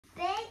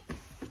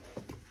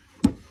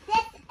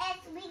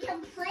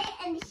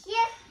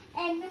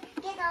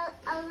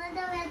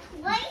little bit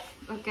twice.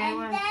 Okay, and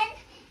where? then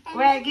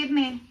Where? Give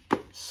me.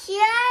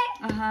 here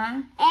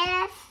Uh-huh.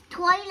 is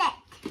toilet.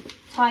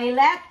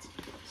 Toilet?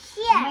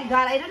 Here. Oh my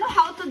god, I don't know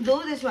how to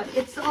do this one.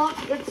 It's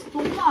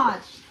too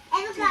much.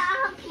 And look,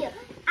 I'll help you.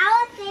 I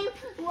will say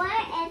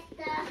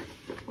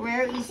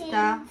Where is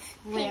the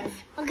where?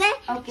 Okay?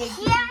 Okay.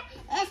 Here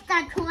is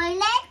the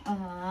toilet.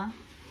 Uh-huh.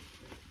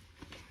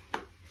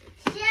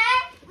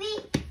 Here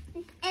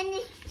and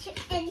here and here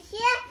and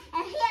here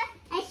and here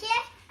and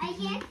here and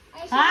here.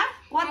 Huh?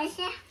 What? And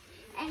here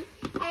and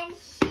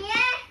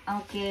here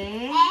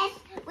Okay. is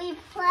we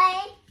play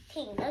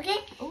things, okay?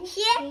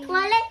 Here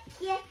toilet,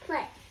 here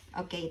play.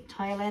 Okay,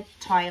 toilet.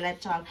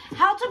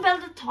 How to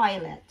build a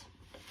toilet?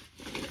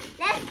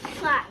 Let's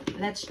try.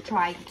 Let's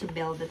try to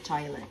build the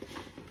toilet.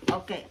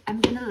 Okay, I'm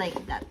gonna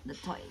like that, the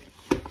toilet.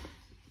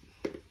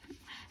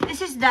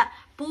 This is the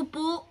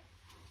poo-poo.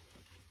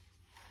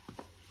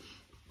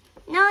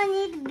 No,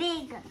 need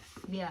bigger.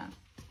 Yeah,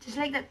 just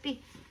like that.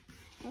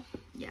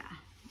 Yeah,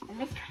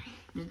 Let's try.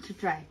 let's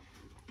try.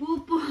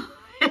 Poo-poo.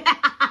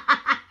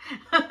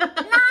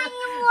 Not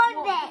more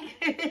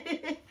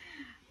big.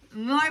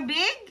 More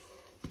big?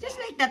 Just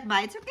like that,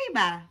 ba? It's okay,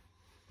 ba?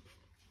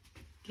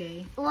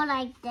 Okay. Or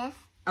like this.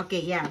 Okay,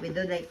 yeah, we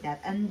do like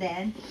that. And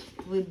then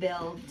we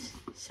build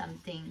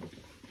something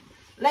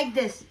like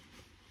this.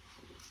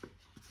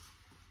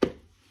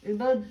 We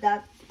build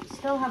that.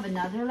 Still have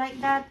another like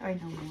that or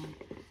no more?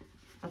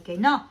 Okay,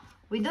 no.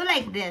 We do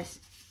like this.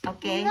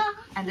 Okay? No,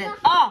 and then, no.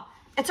 oh,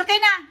 it's okay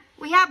na.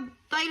 We have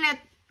toilet.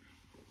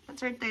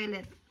 What's our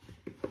toilet?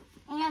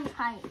 I'm gonna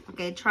try it.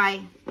 Okay,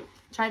 try.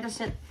 Try to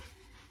sit.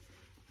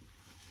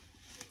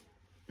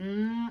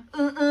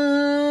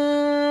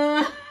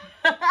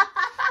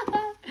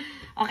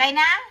 Okay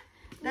na?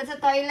 That's a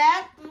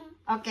toilet?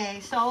 Okay,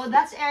 so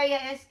that area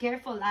is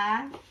careful,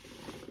 ah.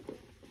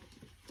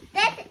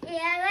 This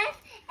area is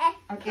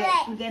Okay,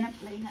 play. we're gonna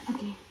play na.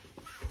 Okay.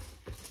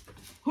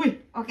 Hui,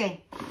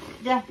 okay.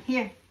 Yeah,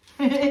 here.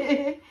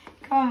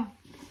 Come.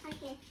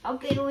 Okay.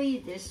 Okay,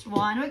 wait, this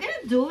one. We're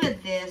gonna do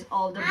with this,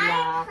 all the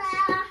blocks.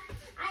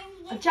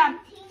 I'm Jump.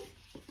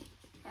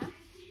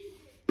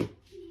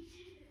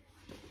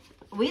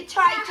 We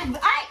try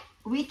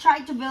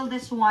to build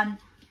this one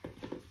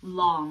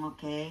long,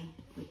 okay?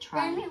 We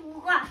try. Let me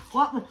walk.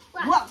 Walk.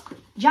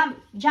 Jump.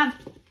 Jump.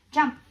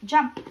 Ah!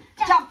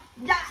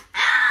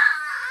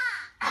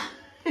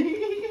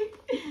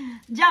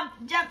 Jump.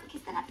 Okay,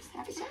 stand up.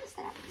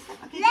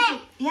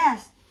 Okay,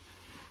 yes.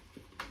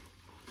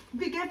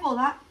 Be careful,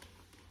 huh?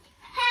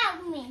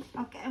 Help me.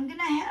 Okay, I'm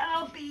gonna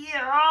help you.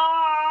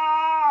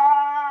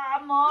 Oh,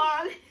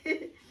 more.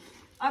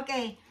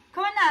 Okay,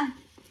 come on now.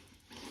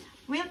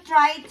 We'll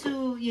try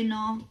to,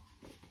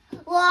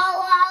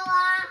 Whoa.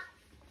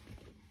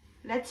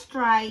 let's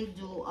try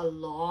do a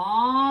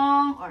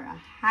long or a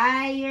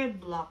higher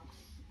blocks.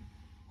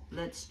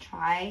 Let's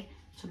try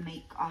to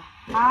make a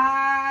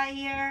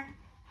higher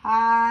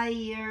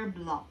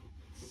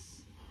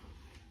blocks.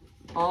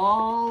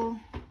 Oh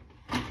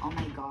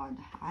my god.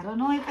 I don't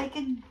know if I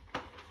can.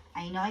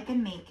 I know I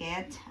can make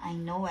it. I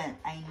know it.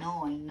 I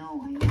know.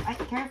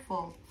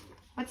 Careful.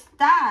 What's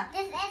that?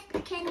 This is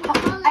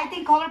I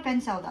think color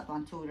pencil that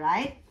one too,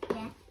 right?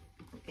 Yeah.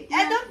 Okay.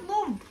 Don't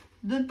move.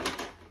 Don't.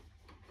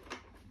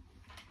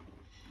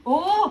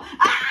 Oh!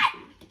 Ah!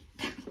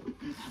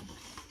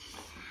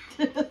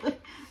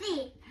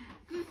 See,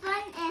 this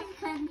one is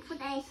can put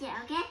it here,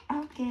 okay?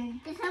 Okay.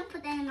 This one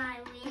put in my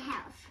real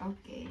house.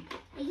 Okay.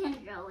 We can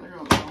draw it.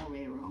 Wrong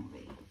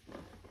way.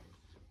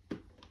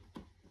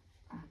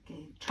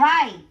 Okay.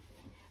 Try.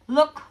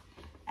 Look.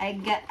 I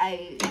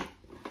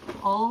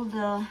all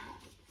the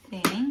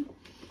thing.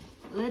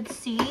 Let's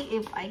see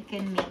if I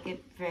can make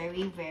it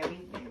very.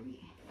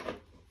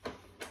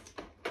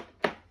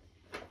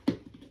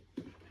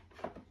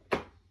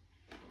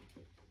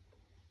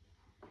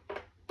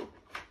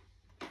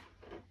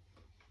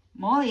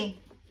 Molly,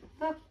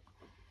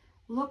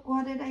 look,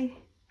 what did I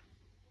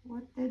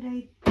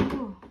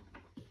do?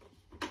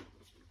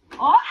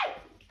 Oh!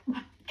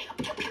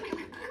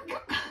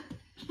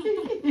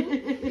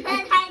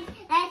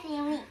 That's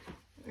me.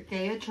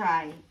 Okay, you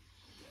try.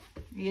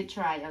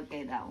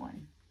 Okay, that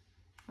one.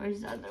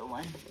 Where's the other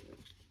one?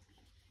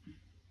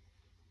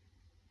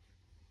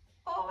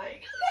 Oh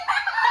my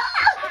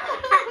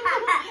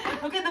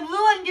god. Okay, the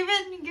blue one, give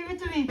it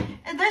to me.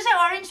 And there's an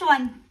orange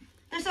one.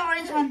 There's an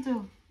orange one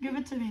too. Give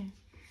it to me.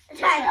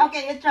 Try.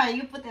 Okay, you try.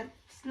 You put it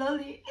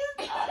slowly.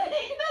 Okay.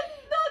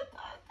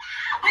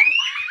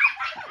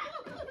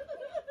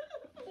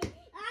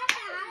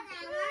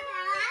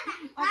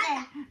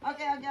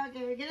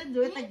 We're gonna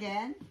do it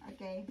again.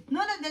 Okay.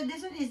 No,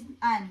 this one is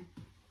on.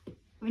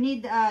 We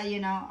need,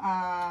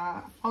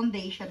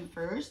 foundation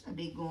first. A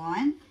big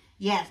one.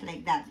 Yes,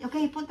 like that.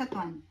 Okay, put that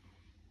one.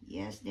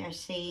 Yes, they're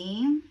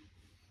same.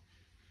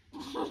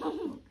 Okay,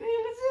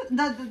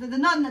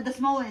 the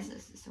small one is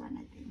this one,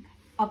 I think.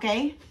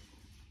 Okay.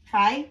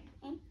 Try.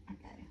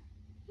 Okay.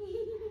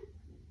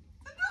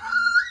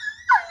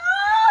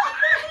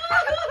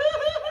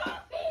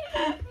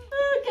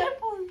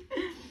 Careful.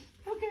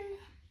 Okay.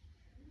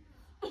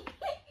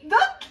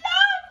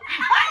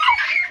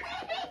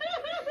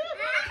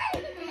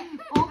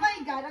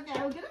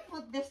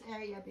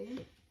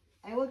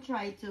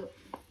 try to.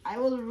 I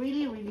will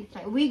really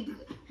try. We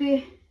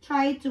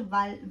try to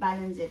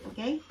balance it,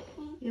 okay?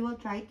 We will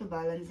try to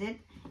balance it.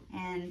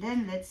 And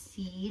then let's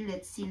see.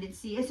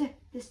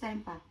 This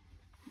time pa.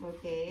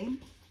 Okay.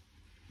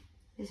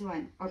 This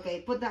one.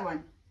 Okay, put that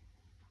one.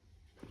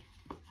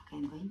 Okay,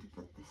 I'm going to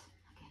put this.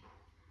 Okay.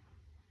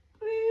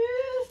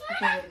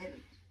 Okay.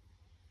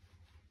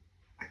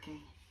 Okay.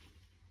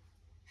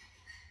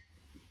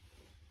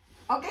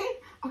 Okay.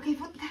 Okay,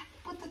 put that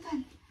one. Put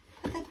that.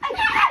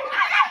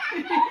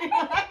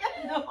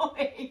 No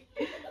way.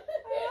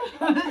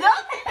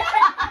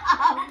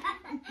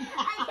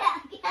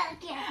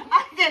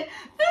 Okay.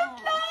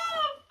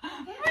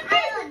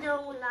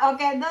 Don't laugh.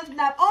 Okay, don't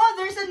laugh. Oh,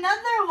 there's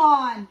another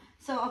one.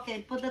 So,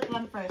 okay, put that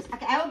one first.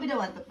 Okay, I will be the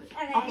one to put.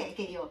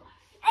 Okay, you.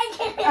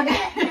 Okay.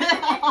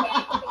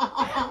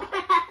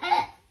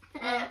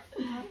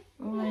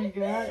 Oh my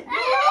god.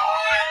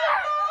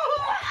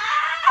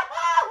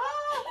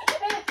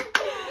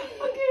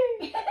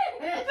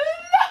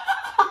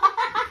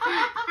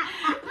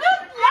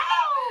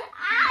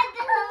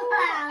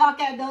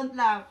 Okay, don't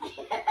laugh. Hey!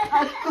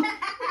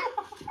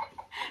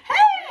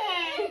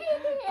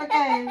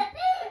 Okay.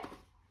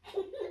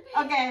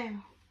 Okay.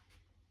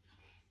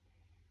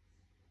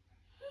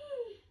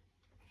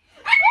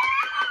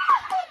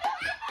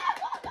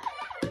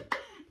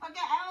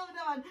 Okay, I will do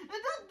the one.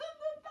 Don't touch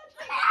it. Don't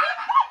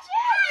touch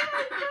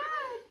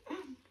it.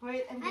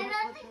 Wait, I'm gonna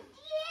put it.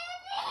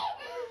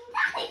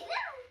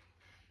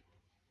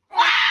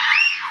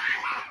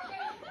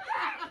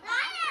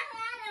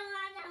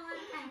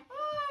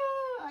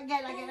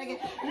 Again.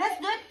 Let's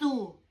do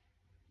two.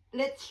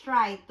 Let's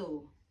try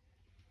two.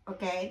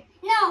 Okay?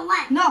 No,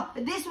 one. No,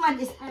 this one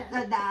is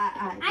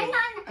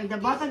the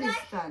bottom is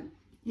one? done.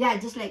 Yeah,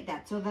 just like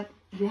that. So that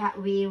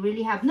we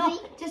really have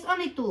just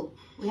only two.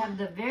 We have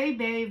the very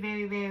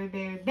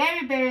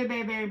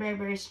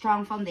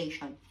strong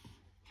foundation.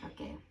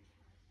 Okay.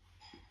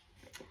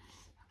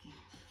 Okay.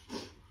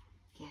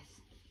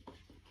 Yes.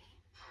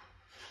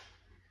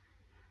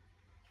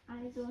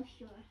 I'm so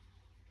sure.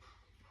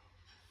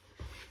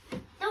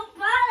 Don't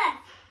bother.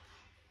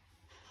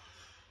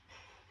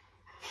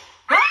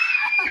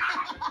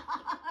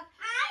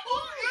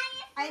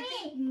 I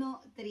think no,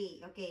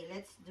 three. Okay,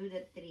 let's do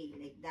the three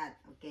like that.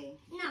 Okay.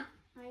 No.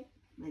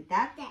 Like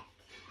that? That.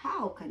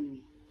 How can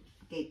we?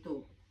 Okay,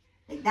 two.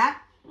 Like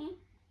that?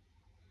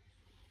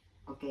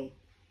 Okay.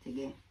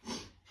 Sige.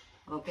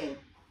 Okay.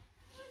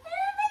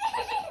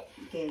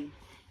 Okay.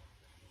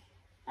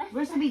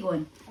 Where's the big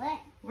one? What?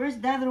 Where's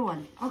the other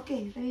one?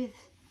 Okay, there it is.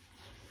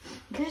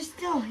 They're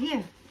still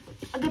here.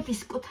 Aga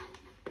piskot.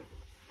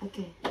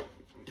 Okay.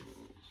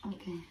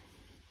 Okay.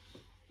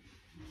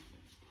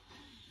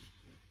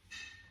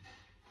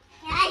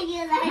 Yeah,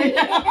 you like it.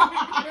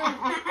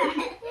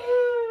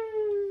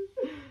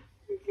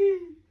 Okay.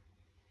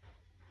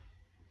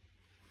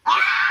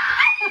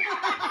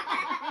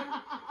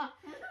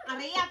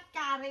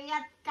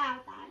 Ariyat ka.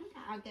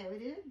 Okay, we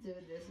didn't do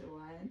this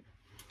one.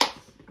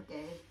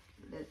 Okay,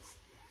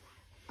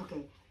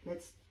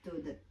 let's do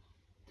that.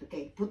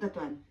 Okay, put that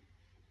one.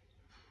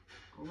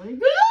 Oh my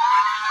god!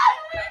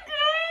 Oh my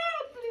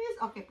god! Please.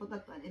 Okay, put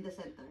that one in the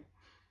center. Oh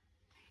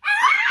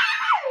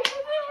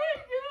my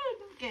god!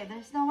 Okay,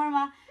 there's no more,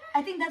 ma.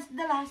 I think that's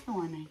the last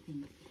one, I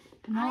think.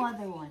 No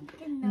other one.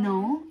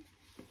 No?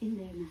 In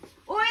there na.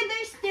 Oh, and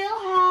they still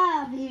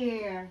have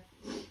here.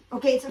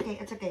 Okay, it's okay.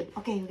 It's okay.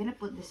 Okay, we're gonna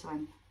put this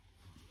one.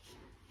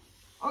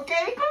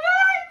 Okay, come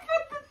on!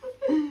 Put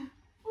no!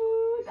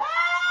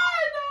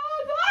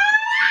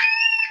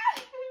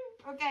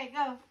 Okay,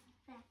 go.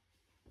 Yeah.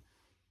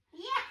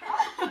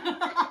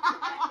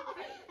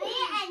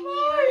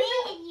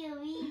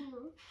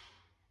 you.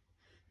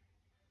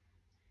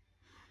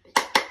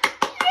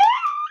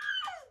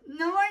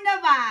 No more na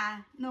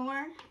ba? No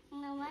more?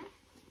 No more?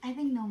 I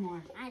think no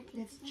more. I think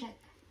Let's check.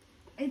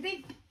 I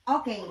think,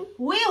 okay,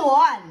 we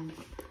won.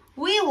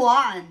 We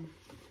won.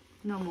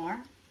 No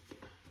more?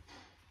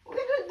 We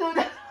don't do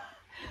that.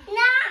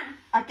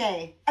 No.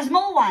 Okay, a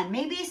small one.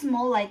 Maybe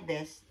small like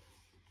this.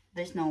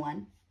 There's no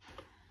one.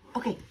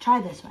 Okay, try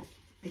this one.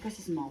 Because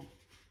it's small.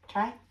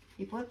 Try.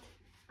 You put?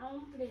 I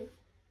want blue.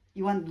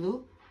 You want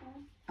blue?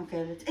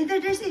 Okay, let's.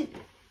 There's it.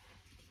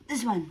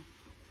 This one.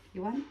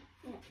 You want?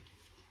 No.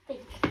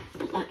 Pink.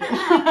 Okay.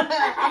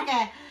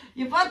 Okay.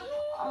 You put?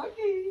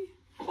 Okay.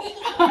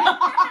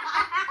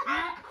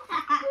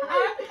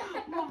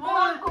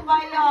 Mabuhan ko ba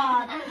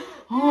yan?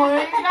 Oh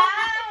my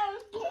God!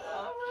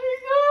 Oh my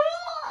God!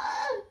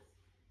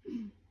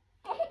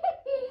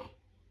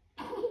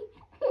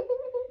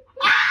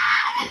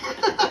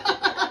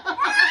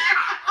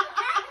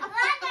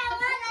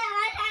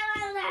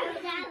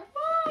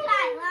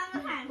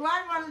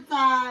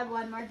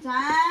 One more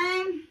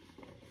time.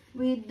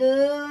 We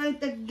do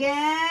it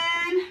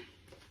again.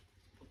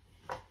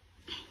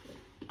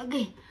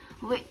 Okay.